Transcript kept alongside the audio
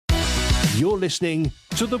You're listening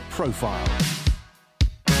to The Profile.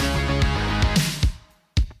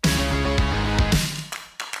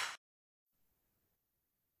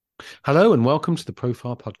 Hello and welcome to The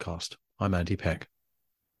Profile podcast. I'm Andy Peck.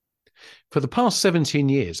 For the past 17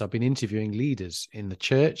 years, I've been interviewing leaders in the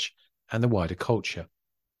church and the wider culture.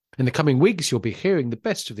 In the coming weeks, you'll be hearing the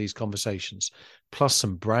best of these conversations, plus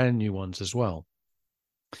some brand new ones as well.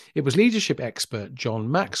 It was leadership expert John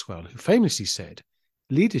Maxwell who famously said,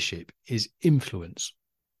 leadership is influence.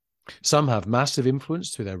 Some have massive influence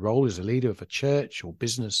through their role as a leader of a church or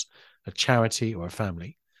business, a charity or a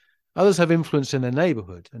family. Others have influence in their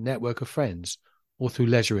neighborhood, a network of friends, or through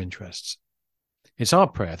leisure interests. It's our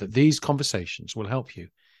prayer that these conversations will help you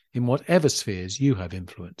in whatever spheres you have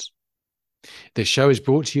influence. This show is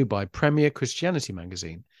brought to you by Premier Christianity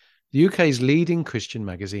Magazine, the UK's leading Christian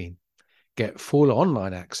magazine. Get full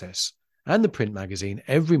online access and the print magazine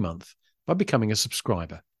every month by becoming a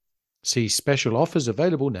subscriber. See special offers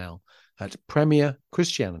available now at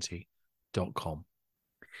premierchristianity.com.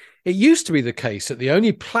 It used to be the case that the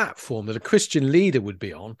only platform that a Christian leader would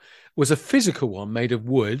be on was a physical one made of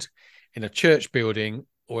wood in a church building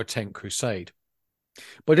or a tent crusade.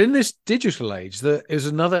 But in this digital age, there is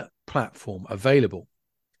another platform available.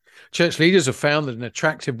 Church leaders have found that an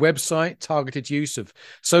attractive website, targeted use of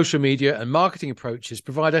social media and marketing approaches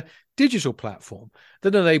provide a digital platform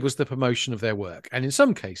that enables the promotion of their work and in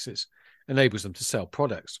some cases enables them to sell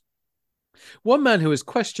products. One man who has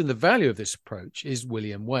questioned the value of this approach is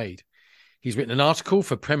William Wade. He's written an article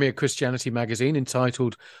for Premier Christianity Magazine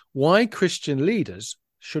entitled Why Christian Leaders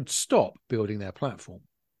Should Stop Building Their Platform.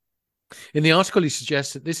 In the article, he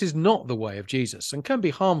suggests that this is not the way of Jesus and can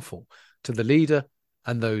be harmful to the leader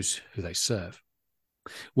and those who they serve.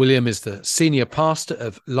 William is the senior pastor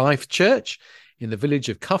of Life Church in the village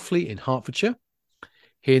of Cuffley in Hertfordshire.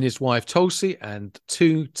 He and his wife Tulsi and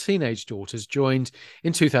two teenage daughters joined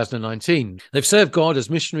in 2019. They've served God as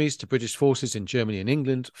missionaries to British forces in Germany and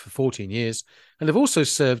England for 14 years and have also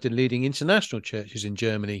served in leading international churches in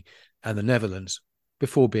Germany and the Netherlands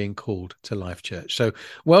before being called to Life Church. So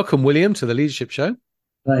welcome, William, to the Leadership Show.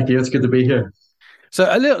 Thank you. It's good to be here. So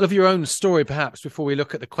a little of your own story, perhaps, before we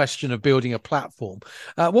look at the question of building a platform.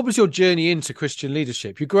 What was your journey into Christian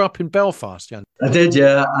leadership? You grew up in Belfast, Jan. I did,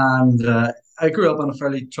 yeah. And I grew up in a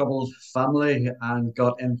fairly troubled family and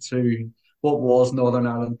got into what was Northern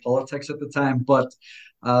Ireland politics at the time. But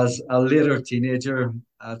as a later teenager,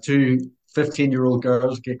 two 15-year-old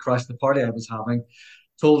girls get crashed the party I was having,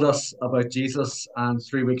 told us about Jesus. And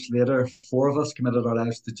 3 weeks later, four of us committed our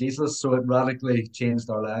lives to Jesus. So it radically changed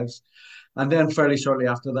our lives. And then fairly shortly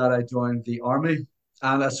after that, I joined the army.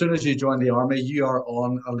 And as soon as you join the army, you are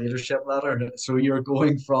on a leadership ladder. So you're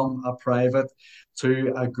going from a private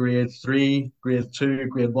to a grade 3, grade 2,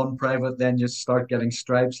 grade 1 private. Then you start getting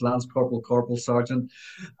stripes, lance corporal, corporal, sergeant.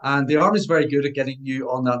 And the army is very good at getting you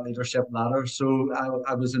on that leadership ladder. So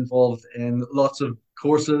I was involved in lots of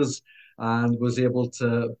courses and was able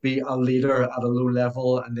to be a leader at a low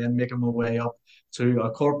level and then making my way up to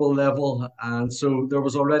a corporal level. And so there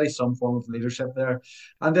was already some form of leadership there.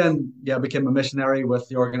 And then, yeah, I became a missionary with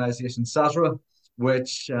the organization SASRA,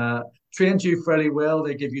 which trained you fairly well.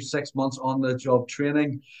 They give you 6 months on the job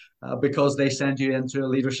training because they send you into a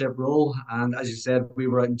leadership role. And as you said, we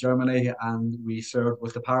were out in Germany and we served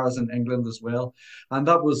with the Paras in England as well. And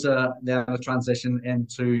that was then a transition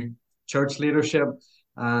into church leadership.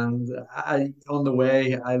 And on the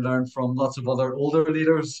way, I learned from lots of other older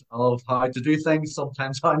leaders of how to do things,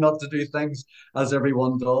 sometimes how not to do things, as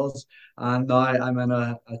everyone does. And now I'm in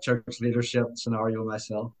a church leadership scenario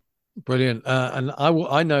myself. Brilliant. And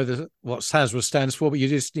I know what SASRA stands for, but you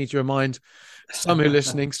just need to remind some who are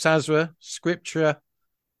listening, SASRA, Scripture.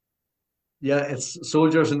 Yeah, it's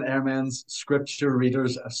Soldiers and Airmen's Scripture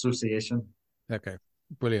Readers Association. Okay,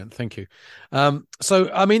 brilliant. Thank you.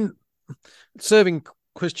 So, I mean, serving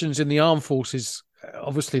Christians in the armed forces,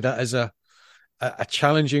 obviously that is a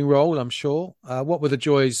challenging role, I'm sure. What were the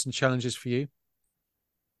joys and challenges for you?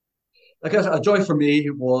 I guess a joy for me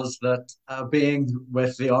was that being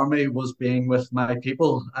with the army was being with my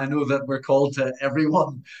people. I know that we're called to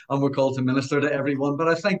everyone and we're called to minister to everyone, but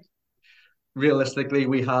I think realistically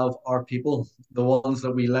we have our people, the ones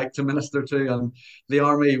that we like to minister to, and the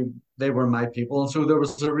army, they were my people. And so there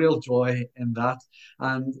was a real joy in that.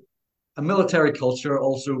 And a military culture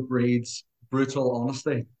also breeds brutal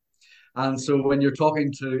honesty. And so when you're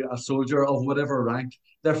talking to a soldier of whatever rank,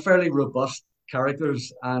 they're fairly robust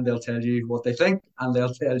characters and they'll tell you what they think and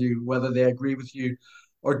they'll tell you whether they agree with you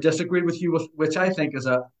or disagree with you, which I think is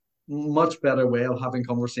a much better way of having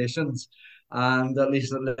conversations. And at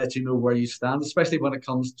least it lets you know where you stand, especially when it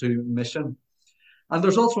comes to mission. And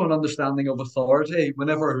there's also an understanding of authority.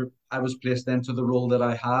 Whenever I was placed into the role that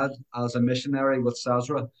I had as a missionary with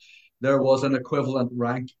Sazra, there was an equivalent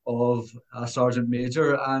rank of a sergeant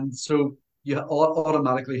major. And so you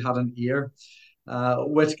automatically had an ear,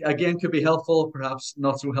 which again could be helpful, perhaps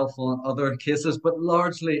not so helpful in other cases, but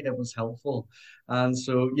largely it was helpful. And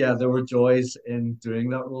so, yeah, there were joys in doing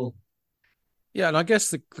that role. Yeah, and I guess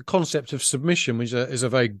the concept of submission is a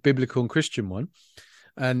very biblical and Christian one.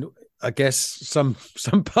 And I guess some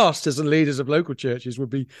pastors and leaders of local churches would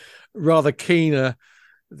be rather keener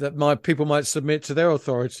that people might submit to their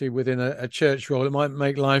authority within a church role. It might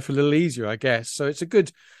make life a little easier, I guess. So it's a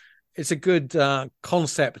good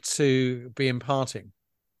concept to be imparting.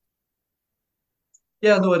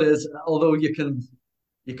 Yeah, no, it is. Although you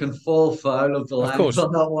can fall foul of the Of lines course.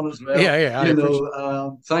 on that one as well. Yeah, I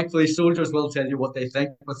appreciate. Thankfully, soldiers will tell you what they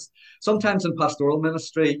think, but sometimes in pastoral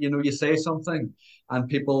ministry, you say something and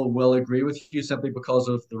people will agree with you simply because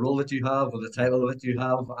of the role that you have or the title that you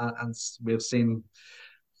have, and we've seen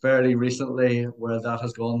fairly recently where that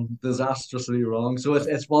has gone disastrously wrong. So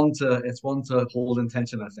it's one to hold in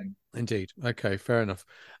tension, I think. Indeed. Okay, fair enough.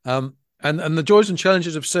 And the joys and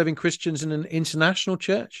challenges of serving Christians in an international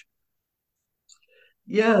church.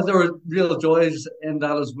 Yeah, there were real joys in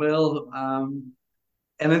that as well.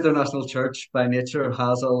 An international church by nature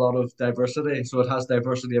has a lot of diversity. So it has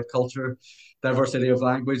diversity of culture, diversity of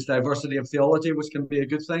language, diversity of theology, which can be a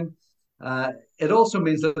good thing. It also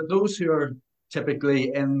means that those who are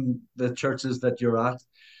typically in the churches that you're at,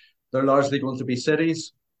 they're largely going to be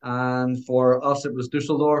cities. And for us, it was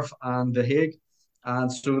Dusseldorf and The Hague.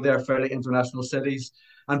 And so they're fairly international cities.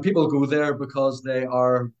 And people go there because they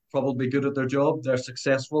are probably good at their job, they're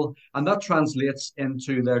successful, and that translates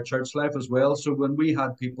into their church life as well. So when we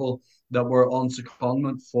had people that were on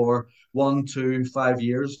secondment for 1 to 5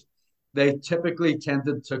 years, they typically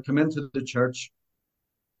tended to come into the church,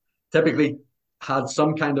 typically had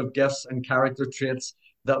some kind of gifts and character traits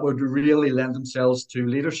that would really lend themselves to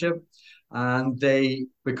leadership. And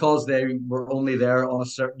because they were only there on a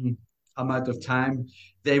certain amount of time,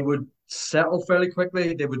 they would settle fairly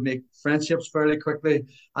quickly, they would make friendships fairly quickly,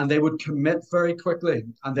 and they would commit very quickly,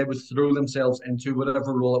 and they would throw themselves into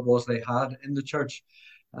whatever role it was they had in the church.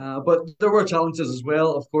 But there were challenges as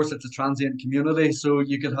well. Of course, it's a transient community, so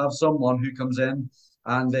you could have someone who comes in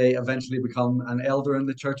and they eventually become an elder in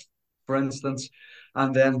the church, for instance,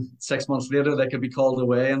 and then 6 months later they could be called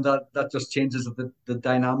away, and that just changes the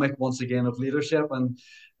dynamic once again of leadership. And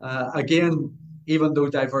again, even though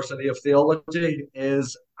diversity of theology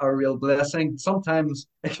is a real blessing, sometimes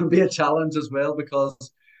it can be a challenge as well because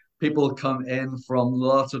people come in from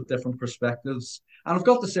lots of different perspectives. And I've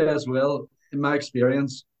got to say as well, in my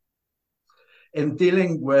experience, in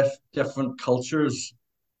dealing with different cultures,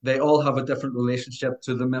 they all have a different relationship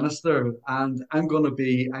to the minister. And I'm going to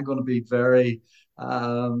be very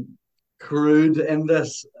crude in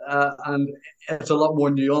this, and it's a lot more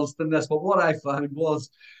nuanced than this. But what I found was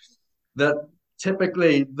that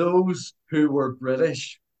typically those who were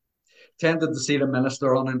British tended to see the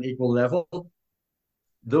minister on an equal level.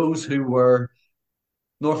 Those who were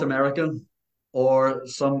North American or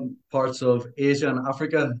some parts of Asia and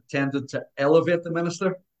Africa tended to elevate the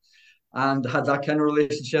minister and had that kind of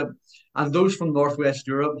relationship. And those from Northwest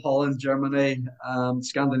Europe, Holland, Germany,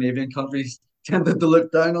 Scandinavian countries, tended to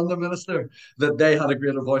look down on the minister, that they had a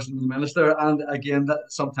greater voice than the minister. And again,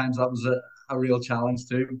 sometimes that was a real challenge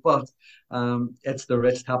too. But it's the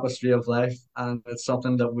rich tapestry of life, and it's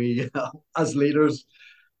something that we, as leaders,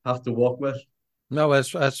 have to walk with. No,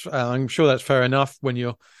 that's I'm sure that's fair enough when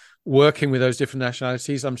you're working with those different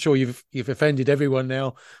nationalities. I'm sure you've offended everyone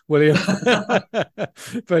now, William.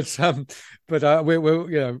 But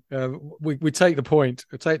we take the point.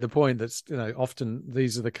 We take the point that's often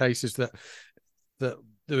these are the cases that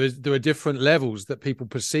there are different levels that people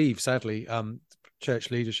perceive. Sadly,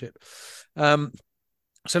 church leadership.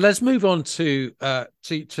 So let's move on to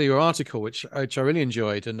your article, which I really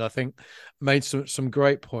enjoyed, and I think made some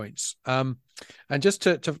great points. And just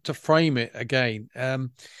to frame it again,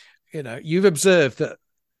 you've observed that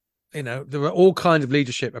there are all kinds of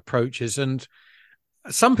leadership approaches, and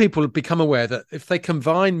some people have become aware that if they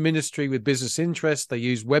combine ministry with business interests, they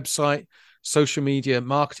use website, social media,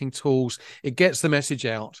 marketing tools, it gets the message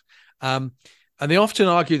out. And they often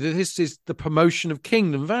argue that this is the promotion of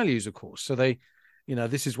kingdom values, of course. So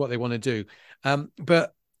this is what they want to do.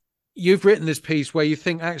 But you've written this piece where you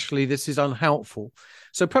think actually this is unhelpful.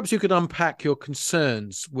 So perhaps you could unpack your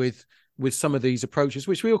concerns with some of these approaches,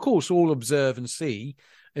 which we of course all observe and see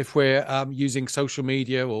if we're using social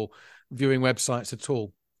media or viewing websites at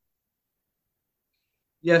all.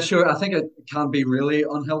 Yeah, sure. I think it can be really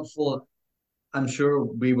unhelpful. I'm sure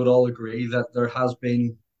we would all agree that there has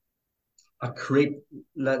been a creep,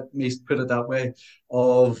 let me put it that way,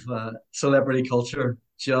 of celebrity culture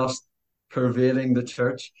just pervading the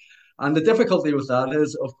church. And the difficulty with that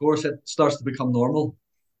is, of course, it starts to become normal.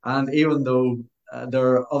 And even though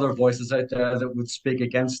there are other voices out there that would speak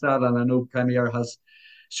against that, and I know Premier has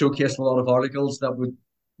showcased a lot of articles that would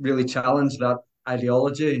really challenge that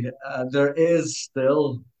ideology, there is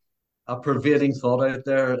still a pervading thought out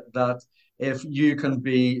there that if you can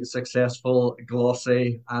be successful,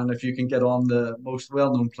 glossy, and if you can get on the most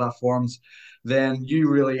well-known platforms, then you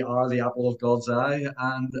really are the apple of God's eye.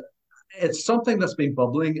 And it's something that's been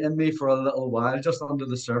bubbling in me for a little while, just under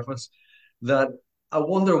the surface, that I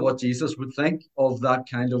wonder what Jesus would think of that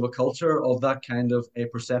kind of a culture, of that kind of a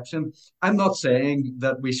perception. I'm not saying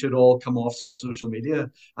that we should all come off social media,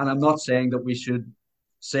 and I'm not saying that we should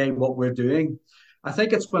say what we're doing. I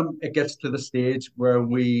think it's when it gets to the stage where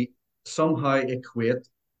we somehow equate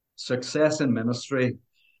success in ministry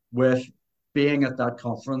with being at that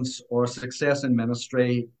conference, or success in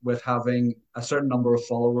ministry with having a certain number of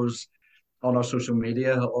followers on our social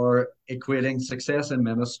media, or equating success in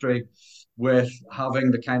ministry with having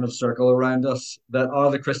the kind of circle around us that are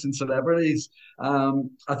the Christian celebrities.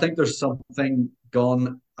 I think there's something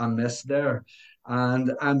gone amiss there.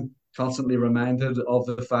 And I'm constantly reminded of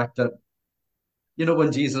the fact that,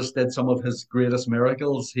 when Jesus did some of his greatest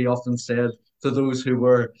miracles, he often said to those who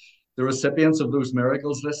were the recipients of those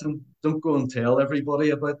miracles, listen, don't go and tell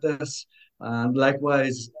everybody about this. And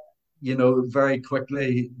likewise, very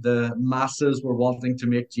quickly, the masses were wanting to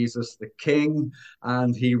make Jesus the king,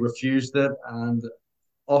 and he refused it. And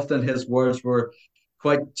often his words were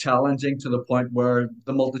quite challenging, to the point where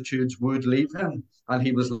the multitudes would leave him, and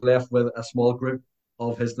he was left with a small group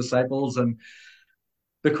of his disciples. And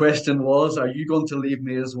the question was, are you going to leave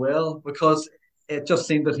me as well? Because it just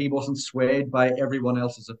seemed that he wasn't swayed by everyone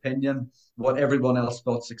else's opinion, what everyone else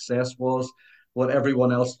thought success was, what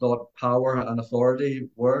everyone else thought power and authority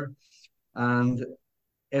were. And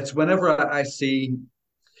it's whenever I see,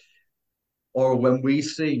 or when we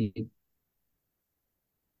see,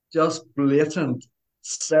 just blatant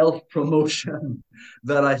self promotion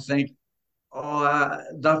that I think, oh,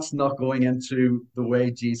 that's not going into the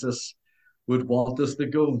way Jesus would want us to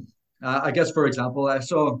go. I guess, for example, I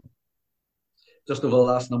saw just over the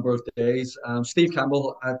last number of days, Steve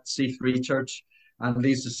Campbell at C3 Church, and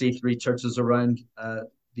leads the C3 churches around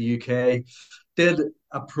the UK, did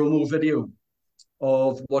a promo video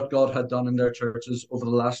of what God had done in their churches over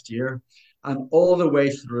the last year. And all the way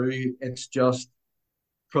through, it's just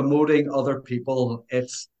promoting other people.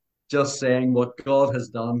 It's just saying what God has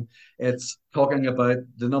done. It's talking about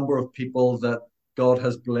the number of people that God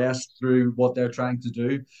has blessed through what they're trying to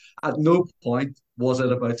do. At no point was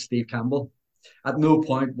it about Steve Campbell. At no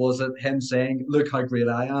point was it him saying, look how great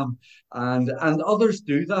I am. And others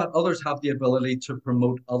do that. Others have the ability to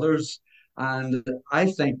promote others. And I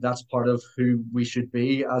think that's part of who we should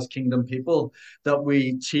be as kingdom people, that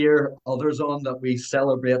we cheer others on, that we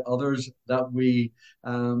celebrate others, that we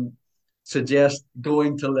suggest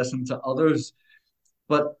going to listen to others.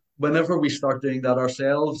 But whenever we start doing that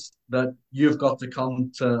ourselves, that you've got to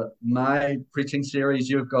come to my preaching series,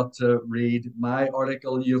 you've got to read my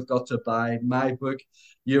article, you've got to buy my book,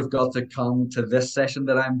 you've got to come to this session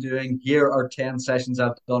that I'm doing. Here are 10 sessions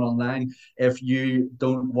I've done online. If you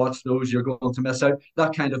don't watch those, you're going to miss out.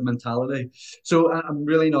 That kind of mentality. So I'm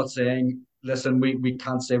really not saying, listen, we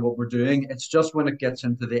can't say what we're doing. It's just when it gets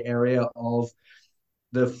into the area of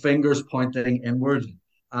the fingers pointing inward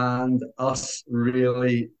and us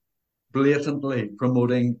really blatantly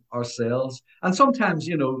promoting ourselves. And sometimes,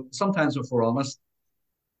 sometimes if we're honest,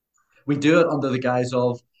 we do it under the guise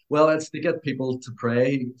of, well, it's to get people to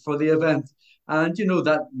pray for the event. And,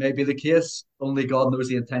 that may be the case. Only God knows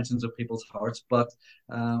the intentions of people's hearts. But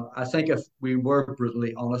I think if we were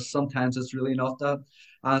brutally honest, sometimes it's really not that.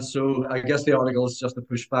 And so I guess the article is just a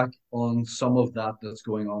pushback on some of that that's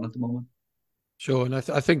going on at the moment. Sure, and I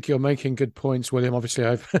think you're making good points, William. Obviously,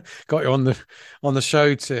 I've got you on the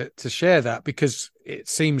show to share that, because it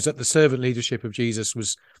seems that the servant leadership of Jesus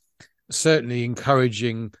was certainly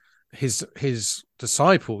encouraging his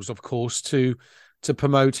disciples, of course, to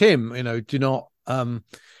promote him. Do not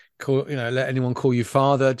let anyone call you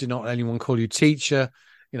father. Do not let anyone call you teacher.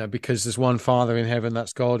 Because there's one Father in heaven,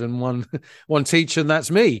 that's God, and one teacher, and that's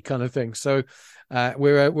me, kind of thing. So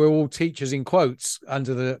we're all teachers in quotes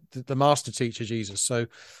under the master teacher Jesus. So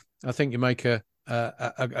I think you make a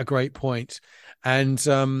great point. And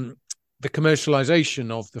the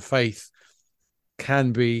commercialization of the faith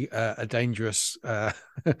can be a dangerous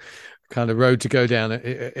kind of road to go down.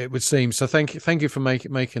 It would seem. So thank you for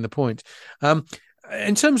making the point.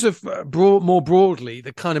 In terms of more broadly,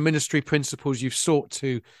 the kind of ministry principles you've sought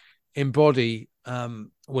to embody,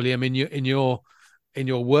 William, in your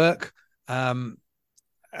work.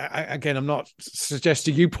 Again, I'm not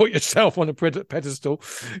suggesting you put yourself on a pedestal,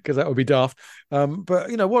 because that would be daft.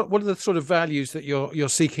 But what are the sort of values that you're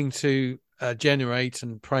seeking to generate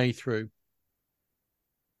and pray through?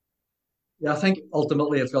 Yeah, I think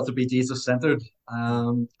ultimately it's got to be Jesus centered.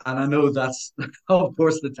 And I know that's, of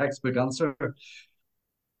course, the textbook answer.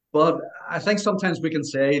 But I think sometimes we can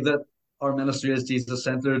say that our ministry is Jesus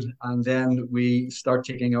centered, and then we start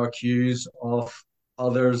taking our cues off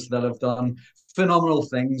others that have done phenomenal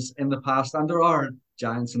things in the past. And there are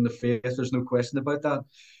giants in the faith, there's no question about that.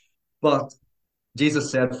 But Jesus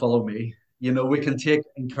said, "Follow me." We can take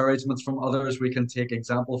encouragements from others, we can take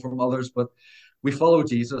example from others, but we follow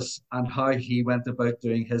Jesus and how he went about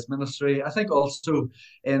doing his ministry. I think also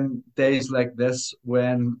in days like this,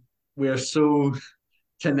 when we're so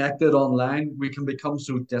connected online, we can become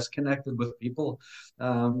so disconnected with people.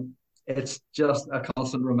 It's just a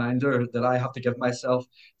constant reminder that I have to give myself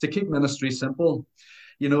to keep ministry simple.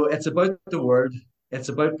 It's about the word, it's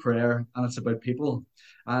about prayer, and it's about people.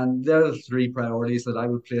 And there are the three priorities that I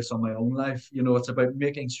would place on my own life. It's about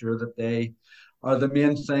making sure that they are the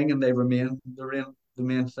main thing and they remain the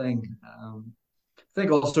main thing. I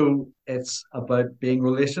think also it's about being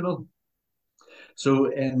relational.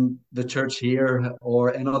 So in the church here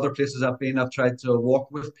or in other places I've been, I've tried to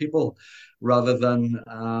walk with people rather than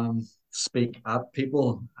speak at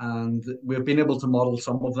people. And we've been able to model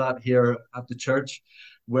some of that here at the church,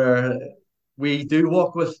 where we do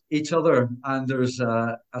walk with each other, and there's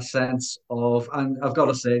a sense of, and I've got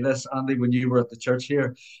to say this, Andy, when you were at the church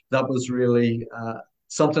here, that was really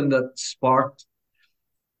something that sparked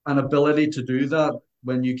an ability to do that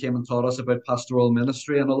when you came and taught us about pastoral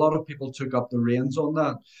ministry. And a lot of people took up the reins on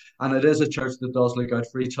that. And it is a church that does look out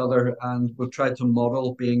for each other. And we've tried to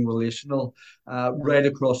model being relational right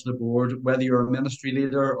across the board, whether you're a ministry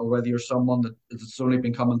leader or whether you're someone that's only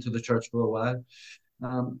been coming to the church for a while.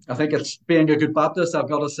 I think it's being a good Baptist. I've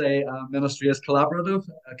got to say, ministry is collaborative,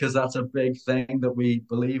 because that's a big thing that we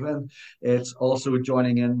believe in. It's also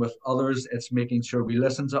joining in with others. It's making sure we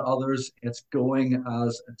listen to others. It's going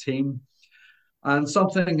as a team. And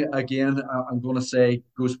something, again, I'm going to say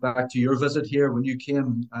goes back to your visit here when you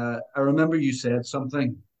came. I remember you said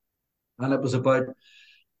something, and it was about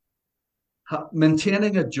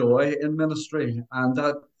maintaining a joy in ministry. And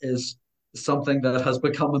that is something that has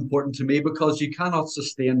become important to me, because you cannot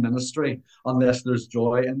sustain ministry unless there's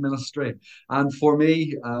joy in ministry. And for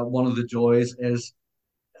me, one of the joys is,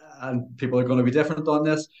 and people are going to be different on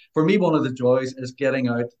this. For me, one of the joys is getting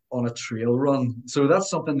out on a trail run. So that's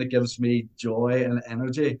something that gives me joy and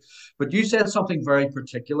energy. But you said something very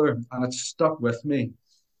particular, and it stuck with me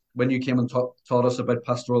when you came and taught us about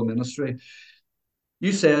pastoral ministry.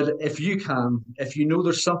 You said, if you know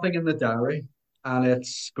there's something in the diary and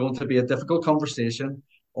it's going to be a difficult conversation,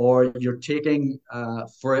 or you're taking,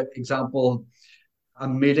 for example, a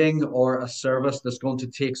meeting or a service that's going to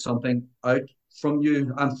take something out from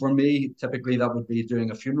you. And for me, typically that would be doing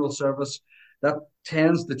a funeral service. That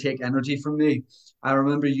tends to take energy from me. I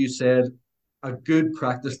remember you said a good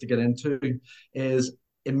practice to get into is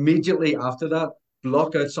immediately after that,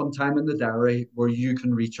 block out some time in the diary where you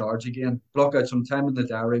can recharge again. Block out some time in the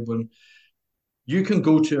diary when you can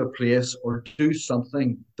go to a place or do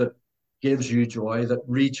something that gives you joy, that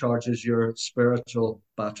recharges your spiritual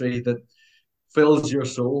battery, that fills your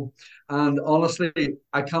soul. And honestly,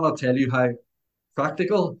 I cannot tell you how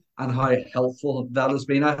practical and how helpful that has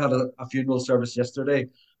been. I had a funeral service yesterday,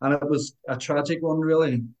 and it was a tragic one,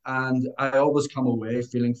 really. And I always come away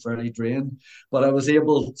feeling fairly drained, but I was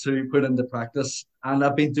able to put into practice, and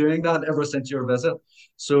I've been doing that ever since your visit.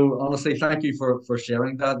 So honestly, thank you for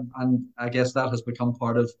sharing that. And I guess that has become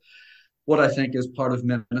part of what I think is part of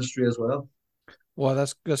ministry as well. Well,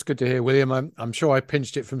 that's good to hear, William. I'm sure I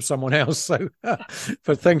pinched it from someone else, so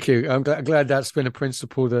but thank you. I'm glad that's been a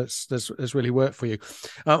principle that's really worked for you.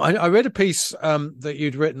 I read a piece that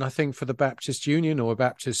you'd written, I think, for the Baptist Union or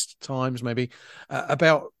Baptist Times, maybe,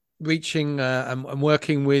 about reaching and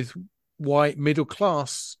working with white middle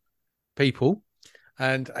class people.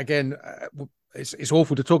 And again, it's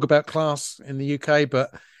awful to talk about class in the UK,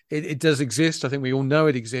 but it does exist. I think we all know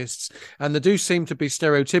it exists, and there do seem to be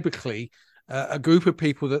stereotypically a group of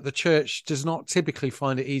people that the church does not typically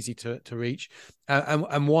find it easy to reach,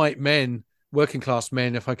 and white men, working class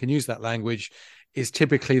men, if I can use that language, is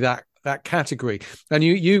typically that category. And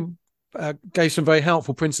you gave some very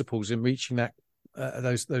helpful principles in reaching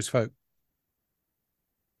those folk.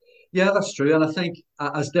 Yeah, that's true. And I think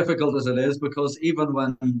as difficult as it is, because even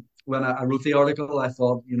when I wrote the article, I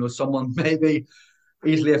thought, someone may be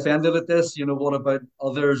easily offended at this. What about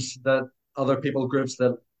others, that other people groups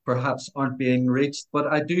that perhaps aren't being reached? But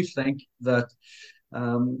I do think that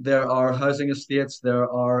there are housing estates, there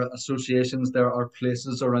are associations, there are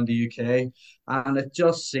places around the UK, and it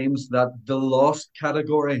just seems that the lost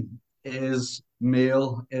category is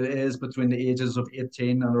male. It is between the ages of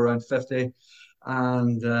 18 and around 50,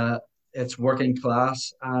 and it's working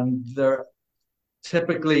class, and there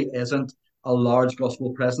typically isn't a large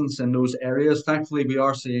gospel presence in those areas. Thankfully, we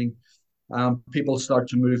are seeing people start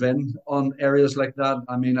to move in on areas like that.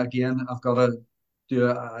 I mean, again, I've got to do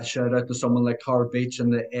a shout out to someone like Car Beach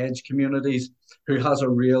and the Edge communities, who has a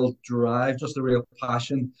real drive, just a real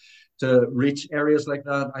passion to reach areas like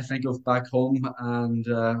that. I think of back home and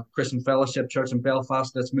Christian Fellowship Church in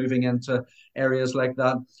Belfast that's moving into areas like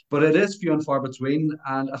that. But it is few and far between.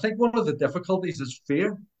 And I think one of the difficulties is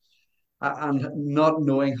fear and not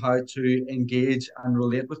knowing how to engage and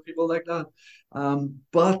relate with people like that.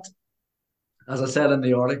 But as I said in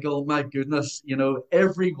the article, my goodness,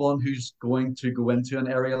 everyone who's going to go into an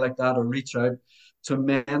area like that or reach out to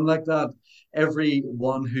men like that,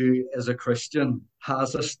 everyone who is a Christian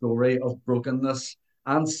has a story of brokenness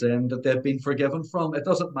and sin that they've been forgiven from. It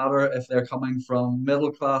doesn't matter if they're coming from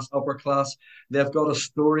middle class, upper class, they've got a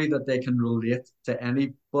story that they can relate to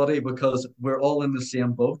anybody, because we're all in the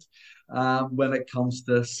same boat when it comes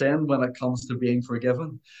to sin, when it comes to being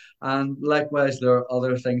forgiven. And likewise, there are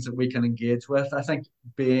other things that we can engage with. I think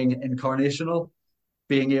being incarnational,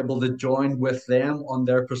 being able to join with them on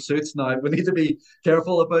their pursuits. Now, we need to be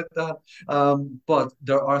careful about that. But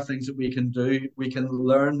there are things that we can do. We can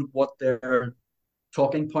learn what their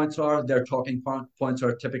talking points are. Their talking points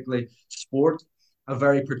are typically sport, a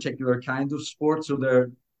very particular kind of sport. So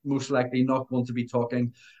they're most likely not going to be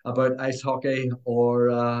talking about ice hockey or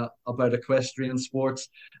about equestrian sports.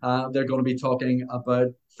 They're going to be talking about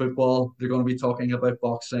football. They're going to be talking about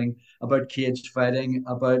boxing, about cage fighting,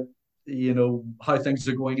 about how things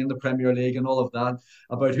are going in the Premier League and all of that,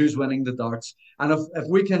 about who's winning the darts. And if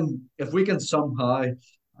we can somehow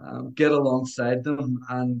get alongside them,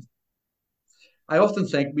 and I often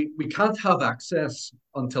think we can't have access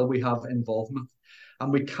until we have involvement,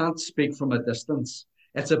 and we can't speak from a distance.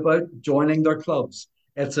 It's about joining their clubs.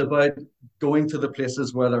 It's about going to the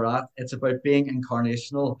places where they're at. It's about being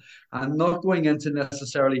incarnational and not going in to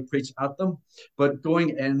necessarily preach at them, but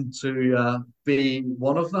going in to be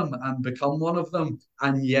one of them and become one of them.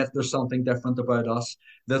 And yet there's something different about us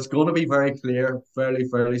that's going to be very clear fairly,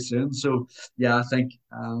 fairly soon. So, yeah, I think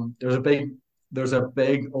there's a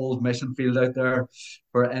big old mission field out there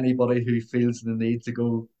for anybody who feels the need to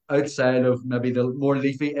go outside of maybe the more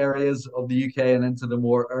leafy areas of the UK and into the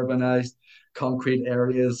more urbanized concrete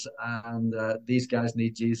areas. And these guys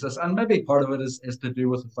need Jesus. And maybe part of it is to do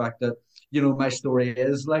with the fact that, my story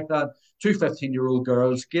is like that. Two 15-year-old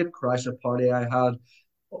girls, gate crash a party I had.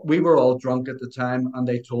 We were all drunk at the time and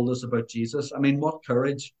they told us about Jesus. I mean, what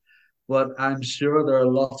courage. But I'm sure there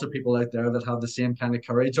are lots of people out there that have the same kind of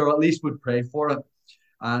courage, or at least would pray for it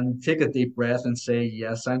and take a deep breath and say,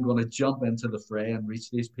 yes, I'm going to jump into the fray and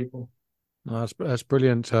reach these people. Oh, that's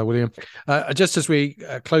brilliant, William. Just as we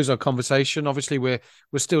close our conversation, obviously we're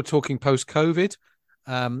still talking post COVID.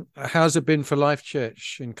 How's it been for Life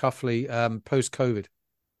Church in Cuffley post COVID?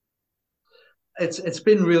 It's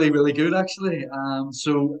been really, really good actually.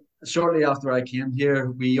 So shortly after I came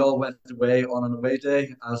here, we all went away on an away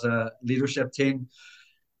day as a leadership team.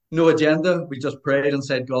 No agenda. We just prayed and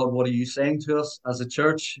said, God, what are you saying to us as a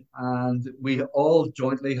church? And we all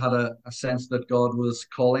jointly had a sense that God was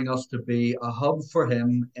calling us to be a hub for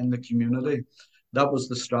Him in the community. That was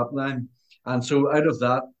the strapline. And so out of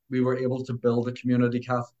that, we were able to build a community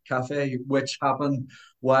cafe, which happened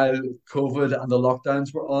while COVID and the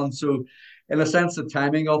lockdowns were on. So, in a sense, the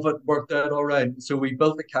timing of it worked out all right. So, we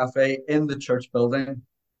built the cafe in the church building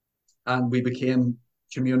and we became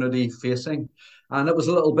community facing. And it was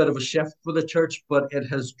a little bit of a shift for the church, but it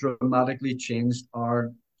has dramatically changed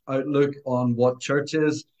our outlook on what church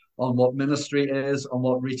is, on what ministry is, on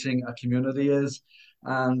what reaching a community is.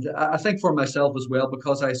 And I think for myself as well,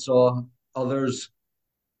 because I saw others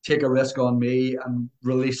take a risk on me and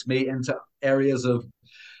release me into areas of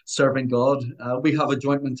serving God. We have a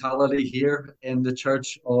joint mentality here in the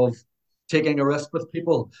church of taking a risk with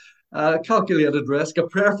people, calculated risk, a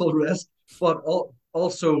prayerful risk, but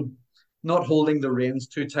also not holding the reins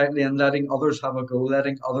too tightly and letting others have a go,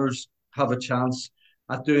 letting others have a chance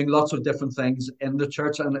at doing lots of different things in the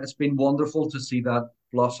church. And it's been wonderful to see that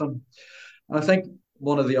blossom. And I think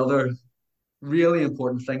one of the other really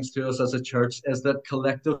important things to us as a church is that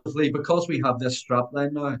collectively, because we have this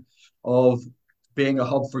strapline now of being a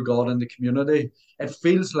hub for God in the community, it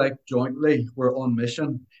feels like jointly we're on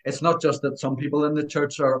mission. It's not just that some people in the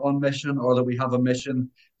church are on mission or that we have a mission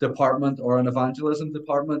department or an evangelism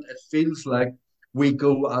department. It feels like we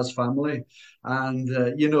go as family. And,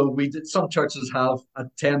 we did, some churches have a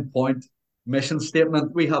 10-point mission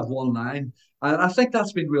statement. We have one line. And I think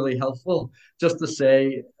that's been really helpful just to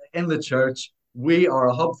say, in the church, we are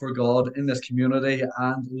a hub for God in this community,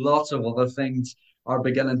 and lots of other things are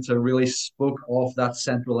beginning to really spoke off that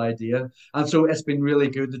central idea. And so it's been really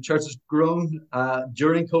good. The church has grown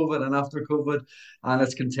during COVID and after COVID, and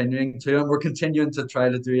it's continuing to. And we're continuing to try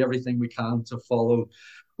to do everything we can to follow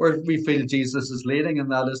where we feel Jesus is leading,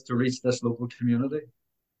 and that is to reach this local community.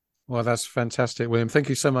 Well, that's fantastic, William. Thank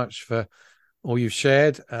you so much for all you've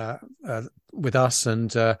shared with us,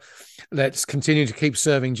 and let's continue to keep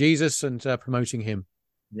serving Jesus and promoting him.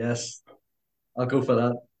 Yes, I'll go for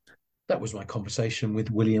that. That was my conversation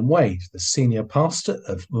with William Wade, the senior pastor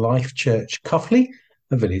of Life Church Cuffley,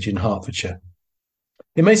 a village in Hertfordshire.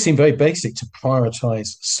 It may seem very basic to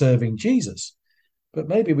prioritise serving Jesus, but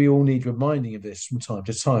maybe we all need reminding of this from time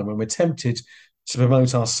to time when we're tempted to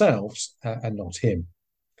promote ourselves and not him.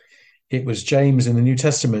 It was James in the New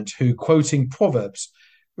Testament who, quoting Proverbs,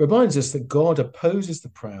 reminds us that God opposes the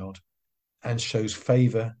proud and shows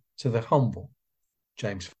favour to the humble.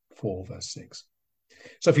 James 4, verse 6.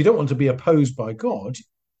 So if you don't want to be opposed by God,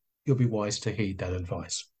 you'll be wise to heed that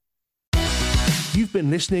advice. You've been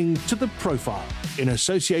listening to The Profile in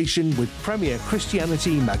association with Premier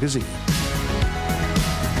Christianity Magazine.